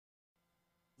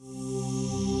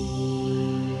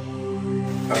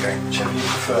Okay. Whichever you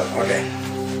prefer. Okay.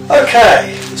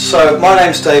 Okay, so my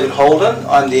name's David Holden.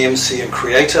 I'm the MC and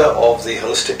creator of the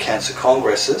Holistic Cancer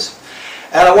Congresses.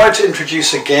 And I wanted to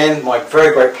introduce again, my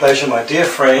very great pleasure, my dear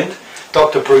friend,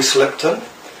 Dr. Bruce Lipton.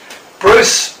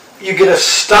 Bruce, you get a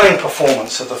stunning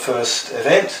performance at the first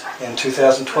event in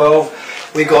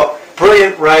 2012. We got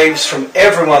brilliant raves from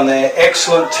everyone there,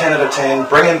 excellent, 10 out of 10,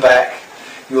 bring him back.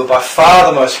 You were by far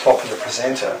the most popular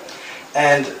presenter.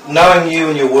 And knowing you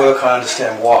and your work, I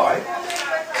understand why.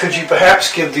 Could you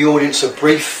perhaps give the audience a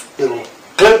brief little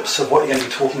glimpse of what you're going to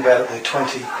be talking about at the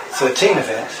 2013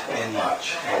 event in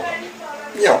March?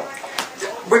 Yeah.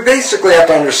 We basically have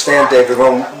to understand, David,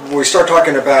 when we start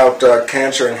talking about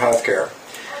cancer and healthcare,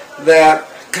 that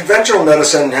conventional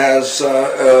medicine has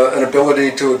an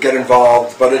ability to get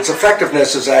involved, but its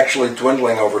effectiveness is actually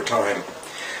dwindling over time.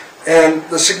 And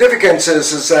the significance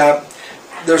is that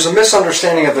there's a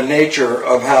misunderstanding of the nature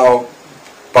of how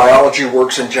biology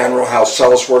works in general, how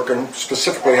cells work, and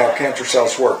specifically how cancer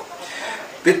cells work.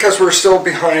 Because we're still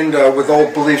behind with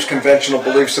old beliefs, conventional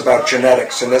beliefs about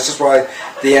genetics, and this is why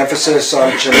the emphasis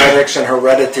on genetics and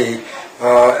heredity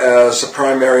as a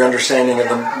primary understanding of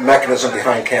the mechanism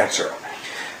behind cancer.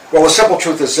 Well, the simple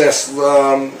truth is this,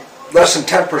 less than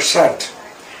 10%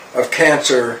 of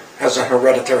cancer has a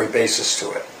hereditary basis to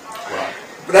it. Right.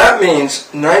 That means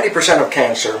 90% of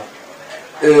cancer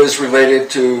is related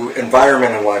to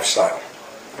environment and lifestyle.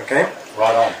 Okay?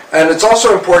 Right on. And it's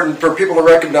also important for people to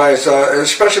recognize,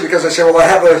 especially because I say, well, I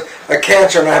have a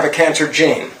cancer and I have a cancer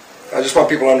gene. I just want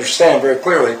people to understand very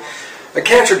clearly. A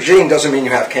cancer gene doesn't mean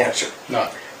you have cancer. No.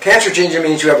 Cancer gene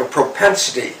means you have a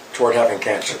propensity toward having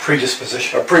cancer. A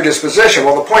predisposition. A predisposition.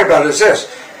 Well, the point about it is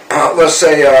this. Let's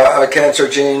say a cancer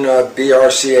gene,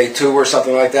 BRCA2 or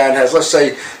something like that, has, let's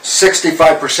say,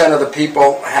 65% of the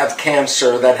people have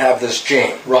cancer that have this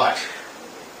gene. Right.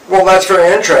 Well, that's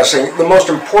very interesting. The most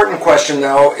important question,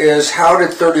 though, is how did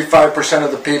 35%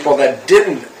 of the people that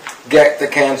didn't get the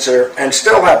cancer and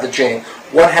still have the gene,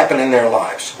 what happened in their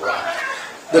lives? Right.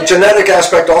 The genetic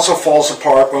aspect also falls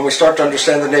apart when we start to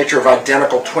understand the nature of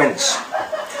identical twins.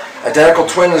 Identical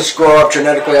twins grow up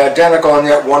genetically identical, and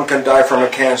yet one can die from a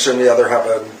cancer and the other have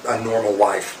a normal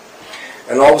life.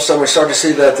 And all of a sudden we start to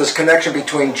see that this connection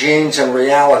between genes and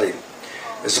reality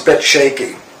is a bit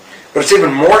shaky. But it's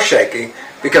even more shaky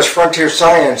because frontier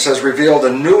science has revealed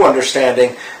a new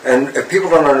understanding, and if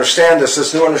people don't understand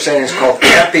this new understanding is called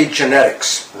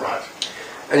epigenetics. Right.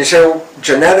 And you say, well,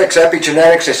 genetics,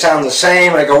 epigenetics, they sound the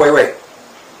same. I go, wait.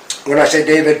 When I say,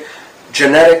 David,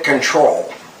 genetic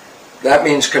control, that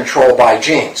means control by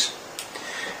genes.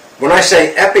 When I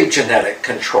say epigenetic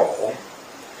control,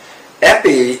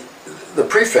 epi, the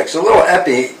prefix, the little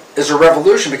epi, is a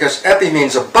revolution because epi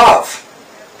means above.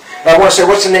 Now I want to say,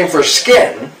 what's the name for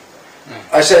skin?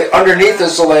 I say, underneath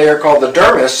is the layer called the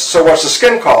dermis, so what's the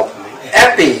skin called?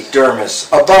 Epidermis,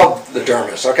 above the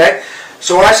dermis, okay?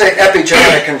 So when I say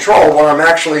epigenetic control, what I'm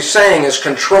actually saying is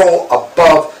control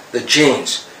above the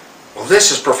genes. Well,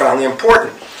 this is profoundly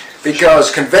important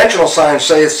because conventional science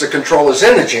says the control is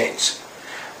in the genes.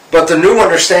 But the new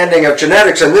understanding of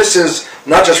genetics, and this is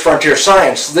not just frontier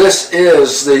science, this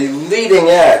is the leading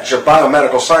edge of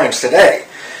biomedical science today.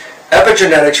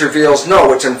 Epigenetics reveals,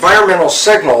 no, it's environmental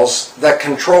signals that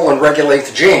control and regulate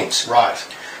the genes. Right.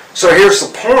 So here's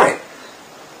the point.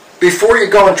 Before you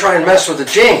go and try and mess with the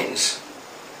genes,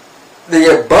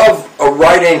 the above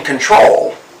writing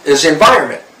control is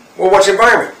environment. Well, what's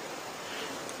environment?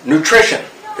 Nutrition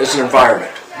is an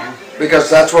environment. Because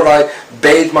that's what I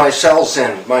bathe my cells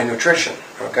in, my nutrition.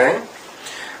 Okay?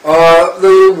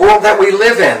 The world that we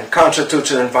live in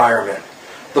constitutes an environment.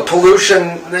 The pollution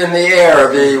in the air,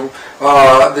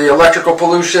 the electrical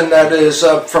pollution that is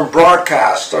from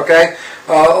broadcast, okay?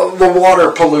 The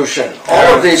water pollution,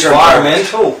 all of these are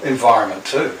environmental environment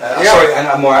too. Sorry, and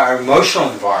a more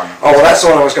emotional environment. Oh, well, that's the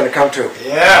one I was going to come to.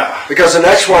 Yeah. Because the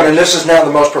next one, and this is now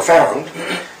the most profound,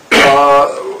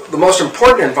 the most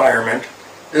important environment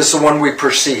is the one we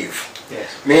perceive.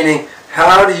 Yes. Meaning,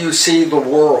 how do you see the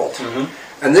world?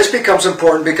 Mm-hmm. And this becomes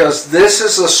important because this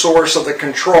is the source of the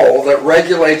control that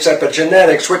regulates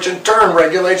epigenetics, which in turn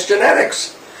regulates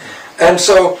genetics. And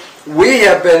so we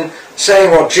have been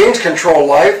saying, well, genes control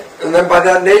life, and then by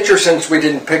that nature, since we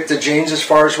didn't pick the genes as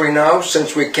far as we know,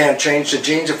 since we can't change the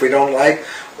genes if we don't like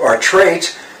our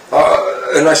traits,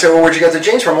 and I say, well, where'd you get the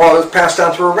genes from? Well, it's passed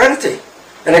down through heredity,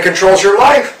 and it controls your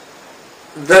life.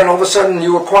 Then all of a sudden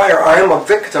you acquire, I am a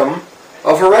victim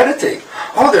of heredity.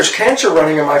 Oh, there's cancer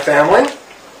running in my family.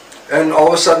 And all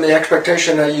of a sudden the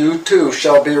expectation that you too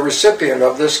shall be a recipient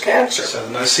of this cancer. So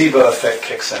the nocebo effect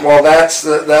kicks in. Well, that's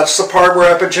the part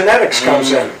where epigenetics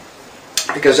comes in.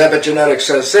 Because epigenetics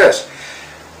says this.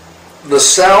 the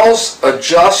cells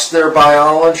adjust their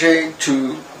biology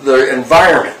to the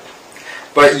environment.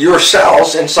 But your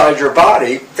cells inside your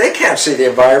body, they can't see the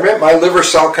environment. My liver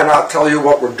cell cannot tell you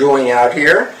what we're doing out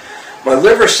here. My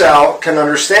liver cell can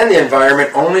understand the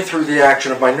environment only through the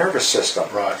action of my nervous system.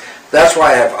 Right. That's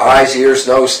why I have eyes, ears,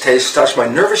 nose, taste, touch. My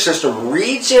nervous system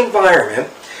reads the environment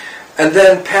and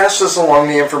then passes along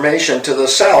the information to the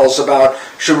cells about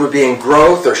should we be in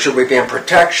growth or should we be in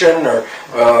protection or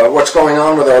what's going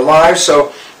on with our lives.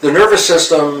 So the nervous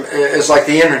system is like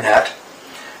the internet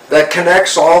that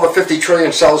connects all the 50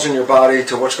 trillion cells in your body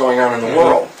to what's going on in the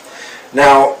world.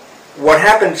 Now, what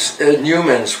happens in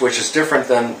humans, which is different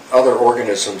than other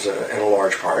organisms in a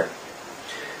large part,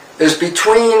 is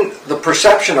between the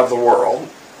perception of the world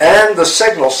and the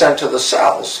signal sent to the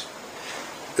cells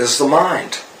is the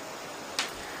mind.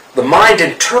 The mind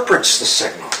interprets the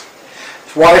signal.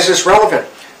 Why is this relevant?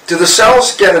 Do the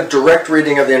cells get a direct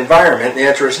reading of the environment? The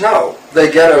answer is no.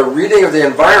 They get a reading of the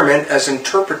environment as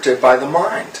interpreted by the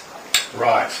mind.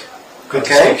 Right. Good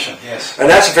Okay? distinction, yes. And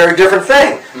that's a very different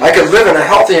thing. I could live in a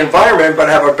healthy environment but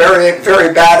have a very,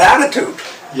 very bad attitude.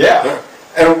 Yeah.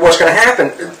 And what's going to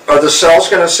happen? Are the cells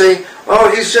going to see, oh,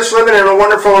 he's just living in a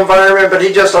wonderful environment, but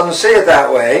he just doesn't see it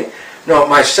that way? No,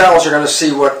 my cells are going to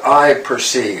see what I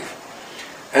perceive.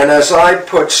 And as I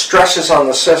put stresses on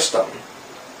the system,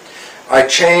 I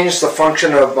change the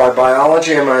function of my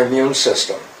biology and my immune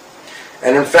system.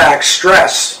 And in fact,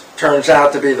 stress turns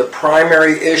out to be the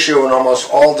primary issue in almost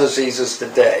all diseases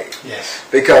today. Yes.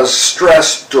 Because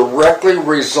stress directly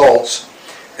results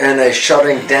in a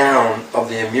shutting down of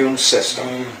the immune system.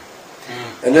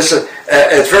 And this is,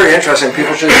 it's very interesting,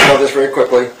 people should know this very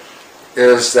quickly,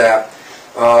 is that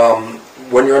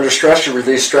when you're under stress, you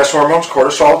release stress hormones,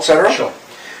 cortisol, etc. Sure.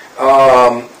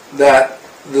 That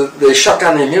they shut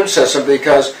down the immune system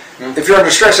because if you're under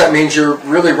stress, that means you're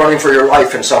really running for your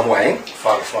life in some way.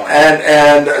 Fight or flight.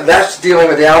 And that's dealing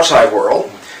with the outside world.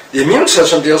 The immune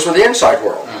system deals with the inside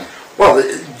world. Well,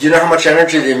 you know how much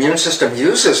energy the immune system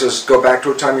uses is go back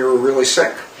to a time you were really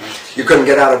sick. You couldn't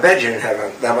get out of bed, you didn't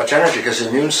have that much energy because the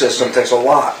immune system takes a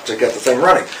lot to get the thing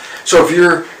running. So if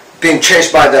you're being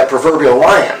chased by that proverbial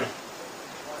lion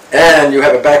and you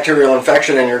have a bacterial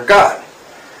infection in your gut,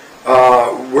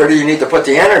 where do you need to put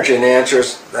the energy? And the answer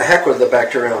is the heck with the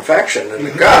bacterial infection in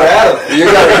the gut. Out of it. You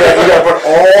got to put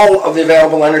all of the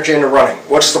available energy into running.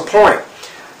 What's the point?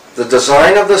 The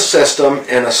design of the system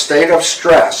in a state of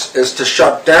stress is to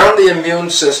shut down the immune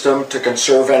system to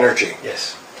conserve energy.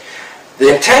 Yes.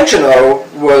 The intention, though,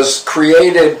 was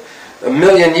created 1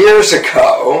 million years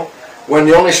ago when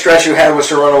the only stress you had was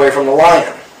to run away from the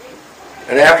lion.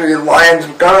 And after the lion's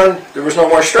gone, there was no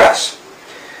more stress.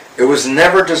 It was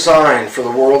never designed for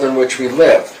the world in which we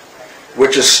live,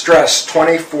 which is stress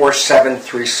 24/7,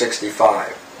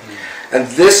 365. And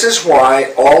this is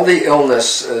why all the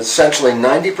illness, essentially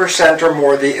 90% or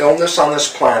more of the illness on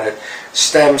this planet,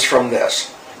 stems from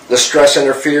this. The stress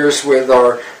interferes with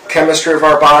our chemistry of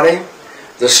our body.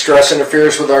 The stress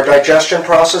interferes with our digestion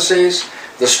processes.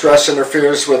 The stress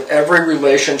interferes with every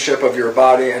relationship of your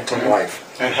body and to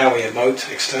life. And how we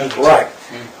emote externally. Right.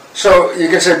 So you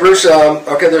can say, Bruce,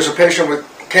 okay, there's a patient with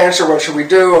cancer, what should we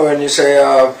do? And you say,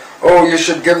 oh, you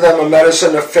should give them a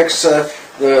medicine to fix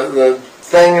the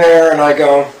thing there. And I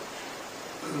go,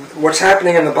 what's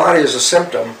happening in the body is a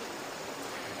symptom.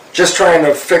 Just trying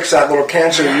to fix that little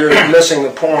cancer, you're missing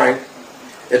the point.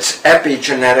 It's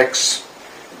epigenetics.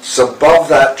 It's above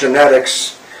that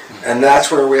genetics. And that's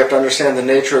where we have to understand the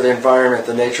nature of the environment,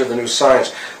 the nature of the new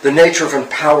science, the nature of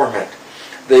empowerment.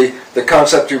 The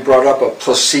concept you brought up of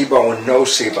placebo and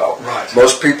nocebo. Right.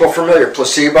 Most people familiar.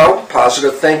 Placebo,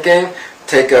 positive thinking,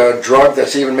 take a drug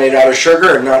that's even made out of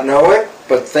sugar and not know it,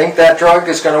 but think that drug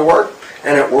is going to work,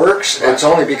 and it works. Right. It's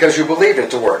only because you believe it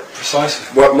to work.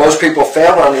 Precisely. What most people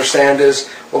fail to understand is,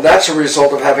 well, that's a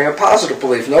result of having a positive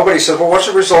belief. Nobody says, well, what's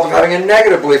the result of having a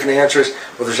negative belief? And the answer is,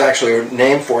 well, there's actually a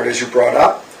name for it, as you brought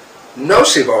up,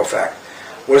 nocebo effect.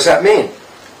 What does that mean?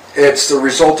 It's the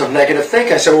result of negative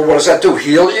thinking. I said, well, what does that do?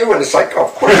 Heal you? And it's like, oh,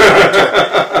 of course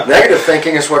not. Negative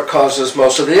thinking is what causes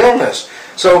most of the illness.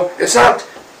 So it's not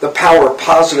the power of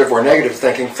positive or negative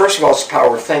thinking. First of all, it's the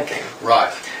power of thinking.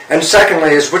 Right. And secondly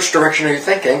is which direction are you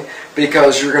thinking?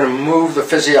 Because you're going to move the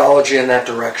physiology in that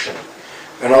direction.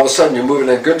 And all of a sudden you move in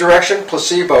a good direction,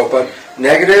 placebo, but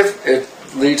negative, it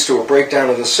leads to a breakdown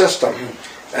of the system.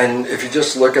 And if you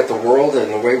just look at the world and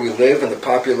the way we live and the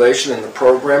population and the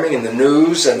programming and the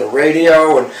news and the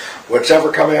radio and what's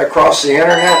ever coming across the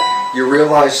internet, you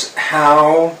realize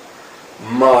how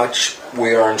much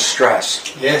we are in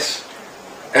stress. Yes.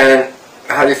 And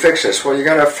how do you fix this? Well, you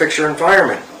got to fix your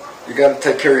environment. You got to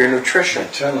take care of your nutrition.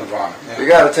 Internal environment. Yeah. You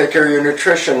got to take care of your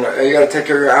nutrition. You got to take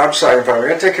care of your outside environment.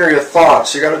 You got to take care of your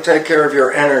thoughts. You got to take care of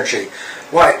your energy.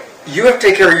 Why? You have to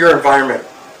take care of your environment,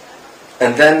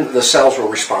 and then the cells will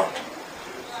respond.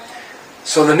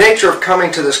 So the nature of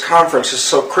coming to this conference is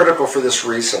so critical for this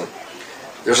reason.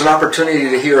 There's an opportunity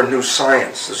to hear a new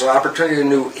science. There's an opportunity to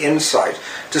new insight,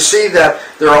 to see that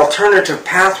there are alternative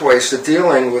pathways to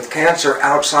dealing with cancer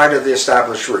outside of the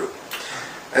established route.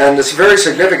 And it's very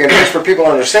significant just for people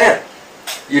to understand.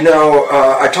 You know,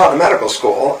 I taught in medical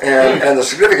school, and the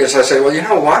significance, I say, well, you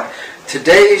know what?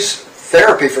 Today's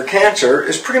therapy for cancer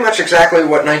is pretty much exactly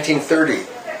what 1930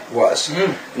 was.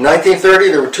 In 1930,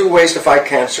 there were two ways to fight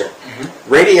cancer.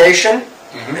 Radiation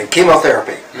and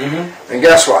chemotherapy. And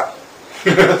guess what?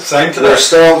 Same today. They're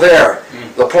still there.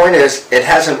 The point is, it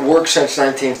hasn't worked since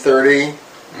 1930,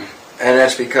 and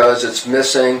that's because it's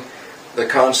missing the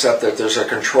concept that there's a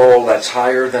control that's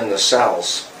higher than the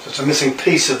cells. So it's a missing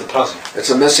piece of the puzzle. It's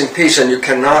a missing piece, and you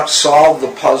cannot solve the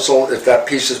puzzle if that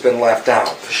piece has been left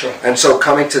out. For sure. And so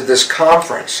coming to this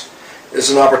conference is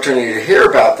an opportunity to hear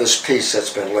about this piece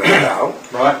that's been left out,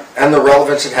 Right. and the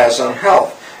relevance it has on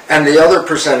health. And the other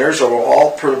presenters will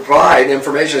all provide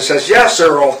information that says, yes,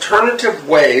 there are alternative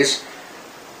ways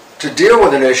to deal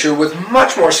with an issue with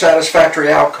much more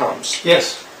satisfactory outcomes.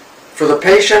 Yes. For the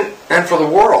patient and for the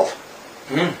world.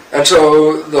 And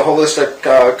so the holistic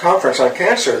conference on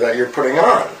cancer that you're putting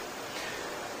on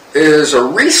is a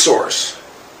resource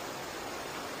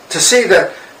to see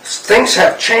that things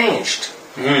have changed.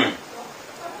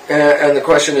 And the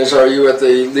question is, are you at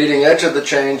the leading edge of the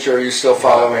change, or are you still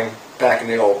following back in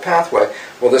the old pathway?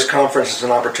 Well, this conference is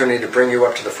an opportunity to bring you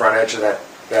up to the front edge of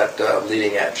that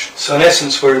leading edge. So in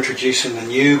essence, we're introducing the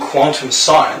new quantum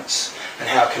science and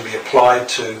how it can be applied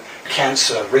to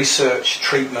cancer research,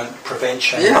 treatment,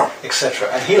 prevention, etc.,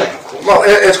 and healing, of course. Well,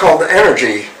 it's called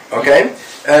energy, okay?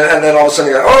 And then all of a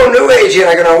sudden you go, oh, New Age, and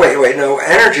I go, no, wait, no,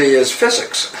 energy is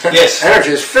physics. Yes.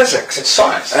 Energy is physics. It's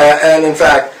science. And in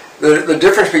fact, the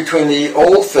difference between the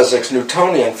old physics,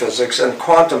 Newtonian physics, and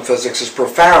quantum physics is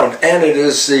profound, and it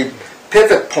is the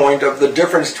pivot point of the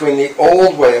difference between the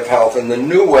old way of health and the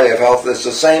new way of health is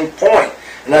the same point.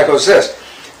 And that goes this.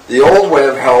 The old way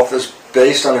of health is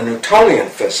based on a Newtonian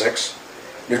physics.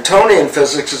 Newtonian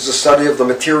physics is the study of the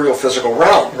material physical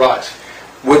realm. Right.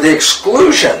 With the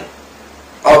exclusion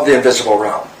of the invisible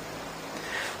realm.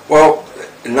 Well,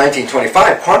 in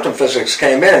 1925, quantum physics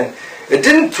came in. It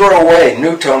didn't throw away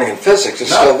Newtonian physics.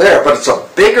 It's still there, but it's a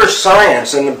bigger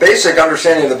science, and the basic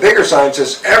understanding of the bigger science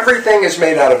is everything is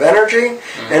made out of energy,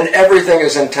 and everything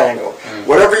is entangled.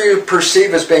 Whatever you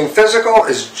perceive as being physical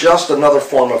is just another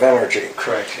form of energy.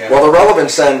 Correct, yeah. Well, the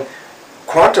relevance then,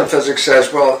 quantum physics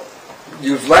says, well,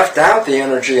 you've left out the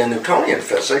energy in Newtonian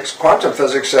physics. Quantum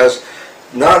physics says,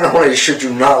 not only should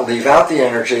you not leave out the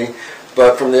energy,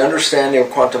 but from the understanding of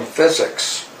quantum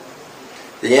physics,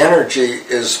 the energy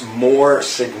is more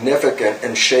significant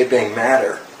in shaping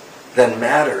matter than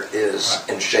matter is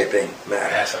in shaping matter.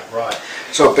 That's right.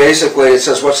 So basically it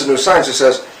says, what's the new science? It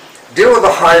says, deal with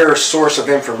a higher source of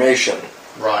information.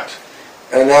 Right.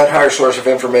 And that higher source of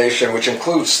information, which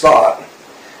includes thought,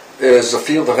 is the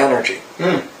field of energy.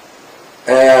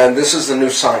 And this is the new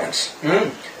science.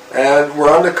 And we're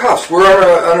on the cusp.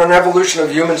 We're on an evolution of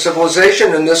human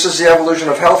civilization, and this is the evolution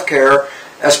of healthcare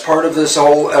as part of this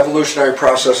whole evolutionary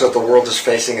process that the world is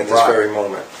facing at this very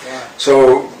moment.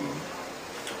 So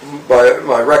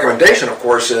my recommendation, of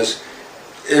course, is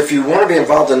if you want to be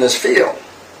involved in this field,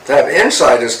 to have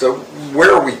insight as to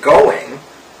where are we going,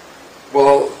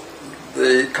 well,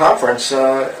 the conference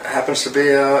happens to be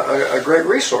a great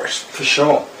resource. For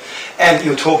sure. And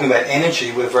you're talking about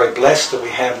energy. We're very blessed that we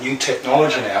have new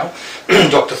technology now.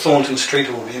 Dr. Thornton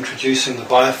Streeter will be introducing the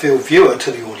biofield viewer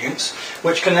to the audience,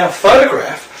 which can now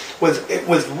photograph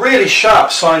with really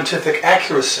sharp scientific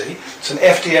accuracy. It's an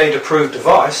FDA-approved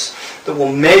device that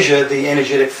will measure the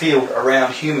energetic field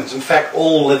around humans, in fact,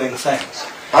 all living things.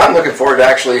 I'm looking forward to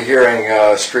actually hearing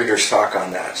Streeter's talk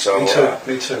on that. So Me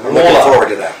too. I'm looking forward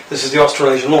to that. This is the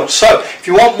Australasian launch. So, if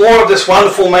you want more of this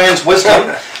wonderful man's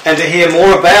wisdom and to hear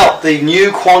more about the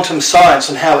new quantum science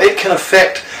and how it can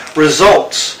affect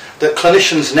results that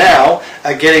clinicians now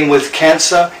are getting with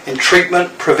cancer in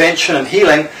treatment, prevention and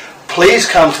healing, please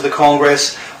come to the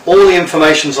Congress. All the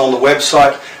information's on the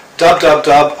website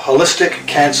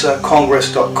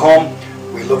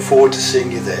www.holisticcancercongress.com. We look forward to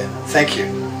seeing you there. Thank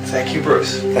you. Thank you,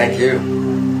 Bruce. Thank you.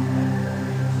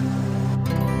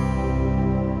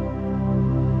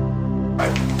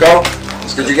 Go.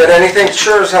 Did you get anything?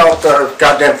 Sure as hell the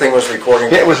goddamn thing was recording.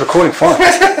 Yeah, it was recording fine.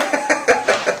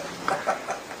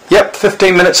 Yep,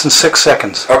 15 minutes and 6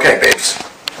 seconds. Okay, babes.